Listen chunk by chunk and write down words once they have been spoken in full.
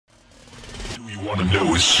Wanna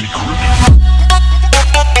know his secret?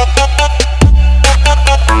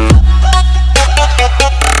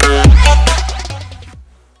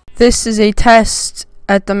 This is a test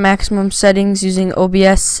at the maximum settings using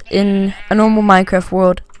OBS in a normal Minecraft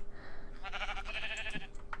world.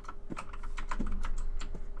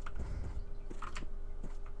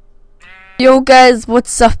 Yo guys,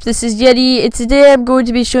 what's up? This is Yeti, and today I'm going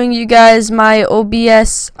to be showing you guys my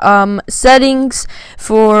OBS settings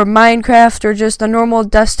for Minecraft or just a normal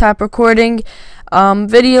desktop recording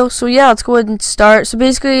video. So yeah, let's go ahead and start. So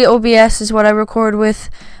basically OBS is what I record with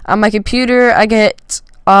on my computer. I get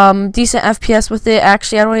decent FPS with it.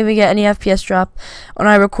 Actually, I don't even get any FPS drop when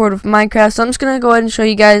I record with Minecraft. So I'm just gonna go ahead and show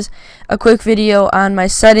you guys a quick video on my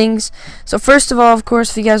settings. So first of all, of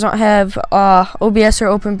course, if you guys don't have OBS or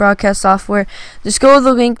Open Broadcast software, just go to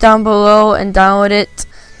the link down below and download it.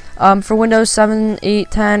 For Windows 7,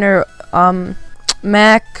 8, 10, or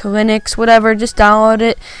Mac, Linux, whatever, just download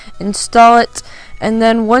it, install it, and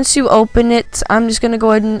then once you open it, I'm just gonna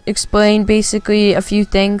go ahead and explain basically a few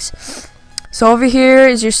things. So over here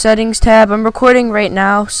is your settings tab. I'm recording right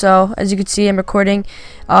now, so as you can see, I'm recording.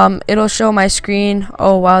 It'll show my screen.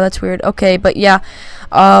 Oh wow, that's weird. Okay, but yeah,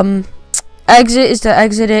 exit is to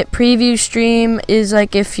exit it. Preview stream is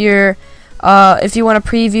like if you want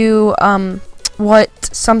to preview what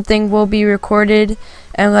something will be recorded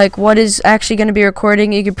and like what is actually going to be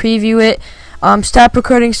recording, you can preview it. Stop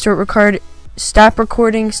recording, stop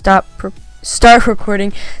recording, start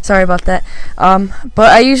recording, sorry about that. But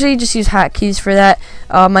I usually just use hotkeys for that.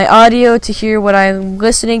 My audio to hear what I'm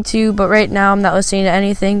listening to, but right now I'm not listening to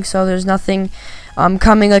anything, so there's nothing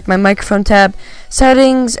coming, like my microphone tab.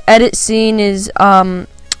 Settings, edit scene is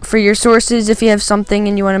for your sources. If you have something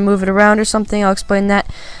and you want to move it around or something, I'll explain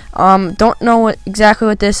that. Don't know exactly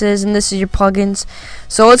what this is, and this is your plugins.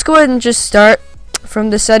 So let's go ahead and just start from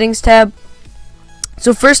the settings tab.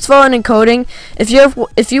 So first of all, in encoding, if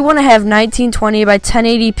you want to have 1920 by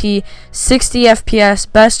 1080p, 60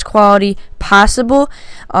 FPS, best quality possible,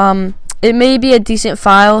 it may be a decent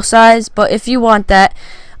file size, but if you want that,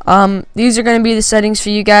 these are going to be the settings for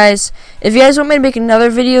you guys. If you guys want me to make another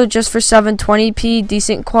video just for 720p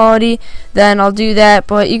decent quality, then I'll do that,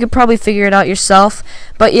 but you could probably figure it out yourself.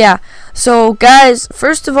 But yeah, so guys,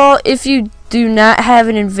 first of all, if you do not have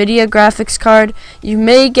an NVIDIA graphics card, you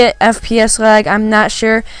may get FPS lag. I'm not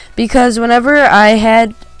sure, because whenever I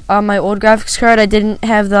had my old graphics card, I didn't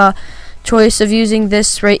have the choice of using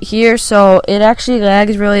this right here, so it actually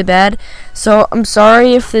lags really bad. So I'm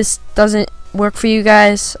sorry if this doesn't work for you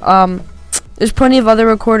guys. There's plenty of other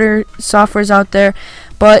recorder softwares out there,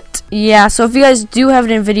 but yeah, so if you guys do have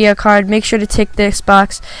an NVIDIA card, make sure to tick this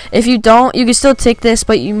box. If you don't, you can still tick this,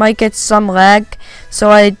 but you might get some lag,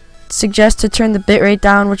 so I suggest to turn the bitrate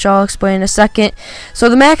down, which I'll explain in a second. So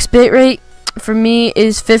the max bitrate for me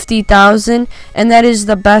is 50,000, and that is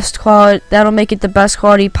the best quality. That'll make it the best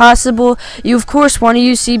quality possible. You of course want to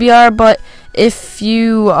use CBR, but if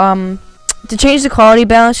you to change the quality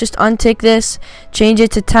balance, just untick this, change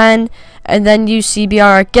it to 10, and then use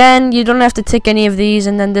CBR again. You don't have to tick any of these,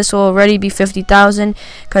 and then this will already be 50,000,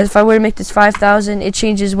 because if I were to make this 5,000, it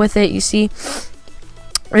changes with it, you see.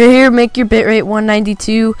 Right here, make your bitrate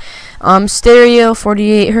 192, stereo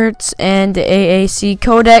 48 Hertz, and AAC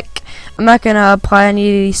codec. I'm not gonna apply any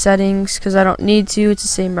of these settings because I don't need to. It's the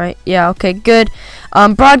same, right? Yeah, okay, good.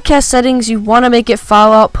 Broadcast settings, you want to make it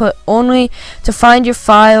file output only. To find your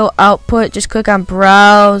file output, just click on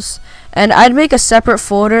browse, and I'd make a separate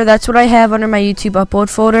folder. That's what I have under my YouTube upload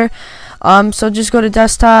folder. So just go to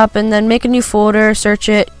desktop and then make a new folder, search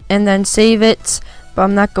it, and then save it. But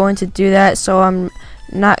I'm not going to do that, so I'm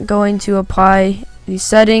not going to apply these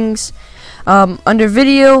settings. Under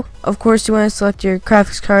video, of course, you want to select your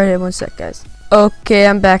graphics card. One sec, guys. Okay,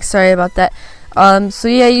 I'm back, sorry about that. So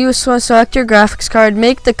yeah, you just want to select your graphics card,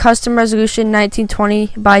 make the custom resolution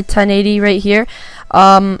 1920 by 1080 right here.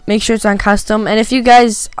 Make sure it's on custom, and if you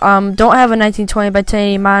guys don't have a 1920 by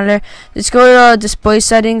 1080 monitor, just go to display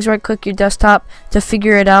settings, right click your desktop to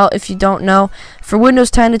figure it out if you don't know. For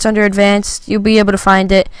Windows 10, it's under advanced. You'll be able to find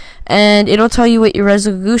it, and it'll tell you what your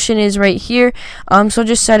resolution is right here. So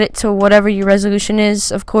just set it to whatever your resolution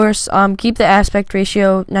is, of course. Keep the aspect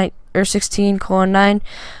ratio 16:9.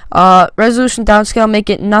 Resolution downscale, make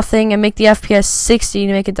it nothing, and make the FPS 60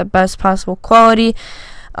 to make it the best possible quality.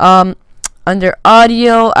 Under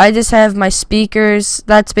audio, I just have my speakers.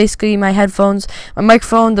 That's basically my headphones, my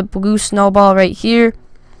microphone, the blue snowball right here.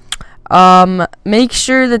 Make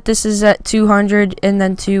sure that this is at 200 and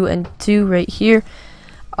then 2 and 2 right here.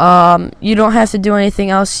 You don't have to do anything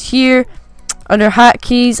else here. under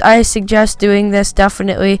hotkeys, I suggest doing this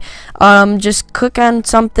definitely. Just click on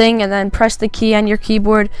something and then press the key on your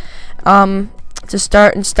keyboard to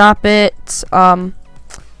start and stop it.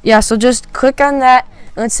 Yeah, so just click on that.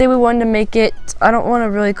 Let's say we wanted to make it, I don't want to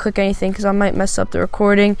really click anything because I might mess up the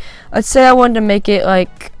recording. Let's say I wanted to make it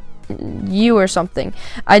like U or something.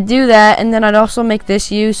 I'd do that, and then I'd also make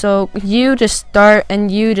this U, so U to start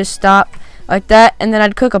and U to stop, like that, and then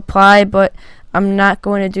I'd click apply, but I'm not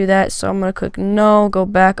going to do that, so I'm going to click no, go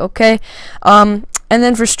back, okay. And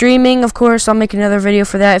then for streaming, of course, I'll make another video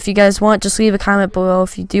for that. If you guys want, just leave a comment below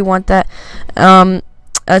if you do want that.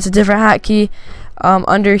 That's a different hotkey.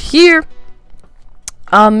 Under here,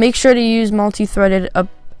 make sure to use multi-threaded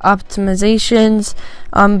optimizations.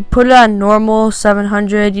 Put it on normal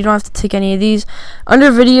 700. You don't have to take any of these.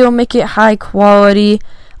 Under video, make it high quality.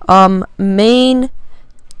 Main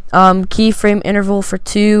keyframe interval for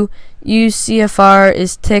 2. Use CFR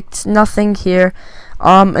is ticked. Nothing here.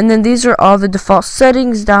 And then these are all the default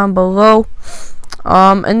settings down below.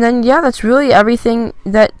 And then yeah, that's really everything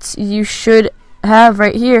that you should have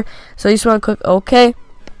right here. So you just want to click OK.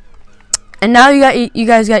 And now you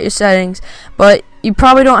guys got your settings, but you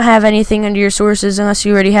probably don't have anything under your sources unless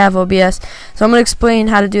you already have OBS. So I'm going to explain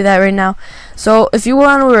how to do that right now. So if you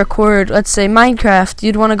want to record, let's say Minecraft,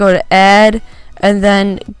 you'd want to go to add and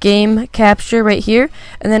then game capture right here,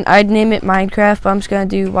 and then I'd name it Minecraft, but I'm just going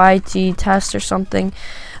to do YT test or something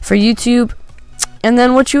for YouTube. And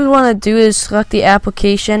then what you would want to do is select the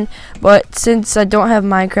application, but since I don't have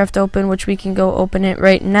Minecraft open, which we can go open it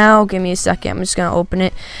right now, give me a second, I'm just going to open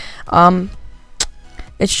it.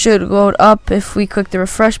 It should load up if we click the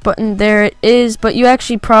refresh button. There it is, but you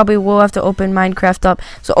actually probably will have to open Minecraft up.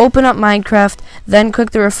 So open up Minecraft, then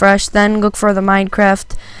click the refresh, then look for the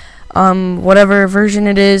Minecraft, whatever version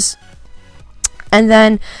it is, and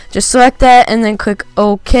then just select that and then click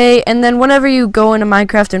OK. And then whenever you go into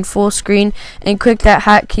Minecraft in full screen and click that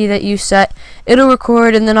hotkey that you set, it'll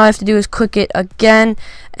record, and then all you have to do is click it again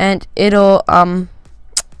and it'll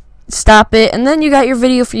stop it, and then you got your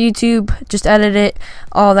video for YouTube. Just edit it,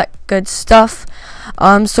 all that good stuff.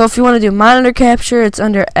 So if you want to do monitor capture, it's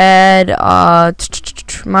under add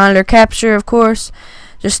monitor capture, of course.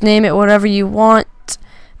 Just name it whatever you want,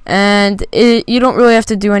 and you don't really have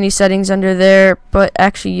to do any settings under there, but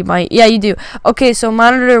actually you might. Yeah, you do. Okay, so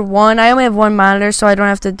monitor 1, I only have one monitor, so I don't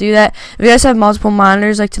have to do that. If you guys have multiple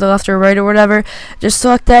monitors, like to the left or right or whatever, just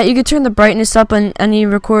select that. You can turn the brightness up on any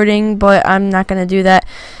recording, but I'm not going to do that.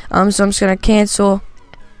 So I'm just going to cancel.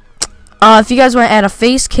 If you guys want to add a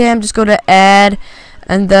face cam, just go to add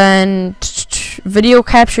and then video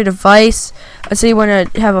capture device. Let's say you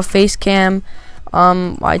want to have a face cam. YT,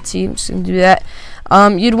 I'm just going to do that.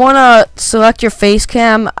 You'd want to select your face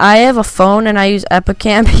cam. I have a phone and I use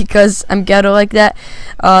Epicam because I'm ghetto like that.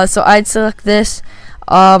 So I'd select this.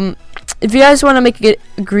 If you guys want to make it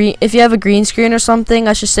green, if you have a green screen or something,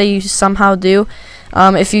 let's just say you somehow do.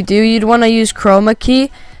 If you do, you'd want to use chroma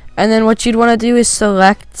key, and then what you'd want to do is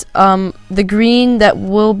select the green that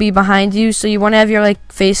will be behind you. So you want to have your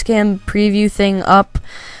like face cam preview thing up.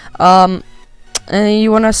 And then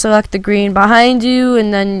you want to select the green behind you,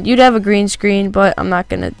 and then you'd have a green screen, but I'm not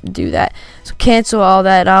going to do that. So cancel all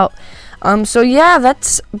that out. So yeah,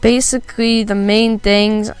 that's basically the main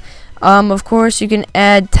things. Of course, you can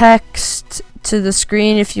add text to the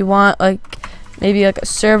screen if you want, like maybe like a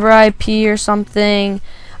server IP or something.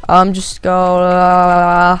 Just go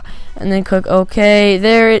and then click OK.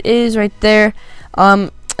 There it is right there.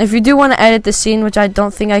 If you do want to edit the scene, which I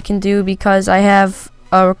don't think I can do because I have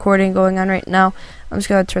a recording going on right now, I'm just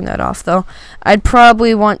gonna turn that off though. I'd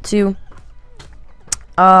probably want to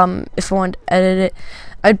if I want to edit it,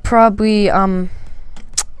 I'd probably want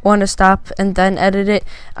to stop and then edit it.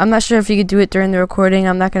 I'm not sure if you could do it during the recording.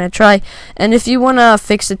 I'm not gonna try. And if you want to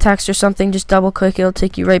fix the text or something, just double click, it'll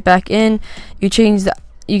take you right back in. You can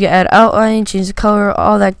add outline, change the color,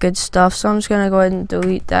 all that good stuff. So I'm just gonna go ahead and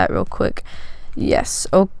delete that real quick. Yes,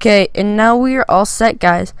 okay, and now we are all set,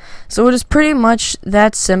 guys. So it is pretty much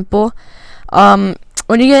that simple. When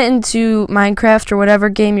you get into Minecraft or whatever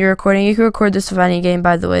game you're recording, you can record this with any game,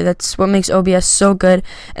 by the way. That's what makes OBS so good.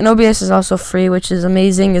 And OBS is also free, which is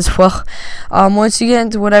amazing as well. Once you get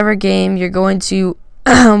into whatever game you're going to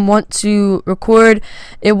want to record,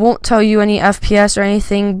 it won't tell you any FPS or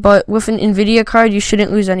anything, but with an NVIDIA card, you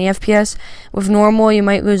shouldn't lose any FPS. With normal, you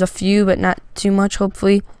might lose a few, but not too much,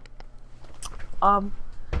 hopefully.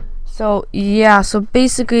 So yeah, so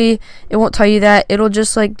basically it won't tell you that. It'll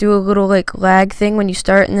just like do a little like lag thing when you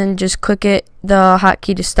start, and then just click the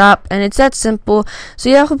hotkey to stop, and it's that simple. So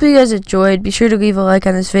yeah, I hope you guys enjoyed. Be sure to leave a like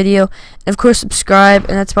on this video, and of course subscribe,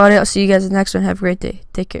 and that's about it. I'll see you guys in the next one. Have a great day.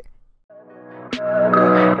 Take care.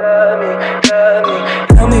 Tell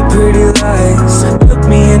me pretty lies, look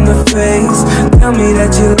me in the face. Tell me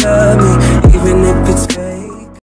that you love me,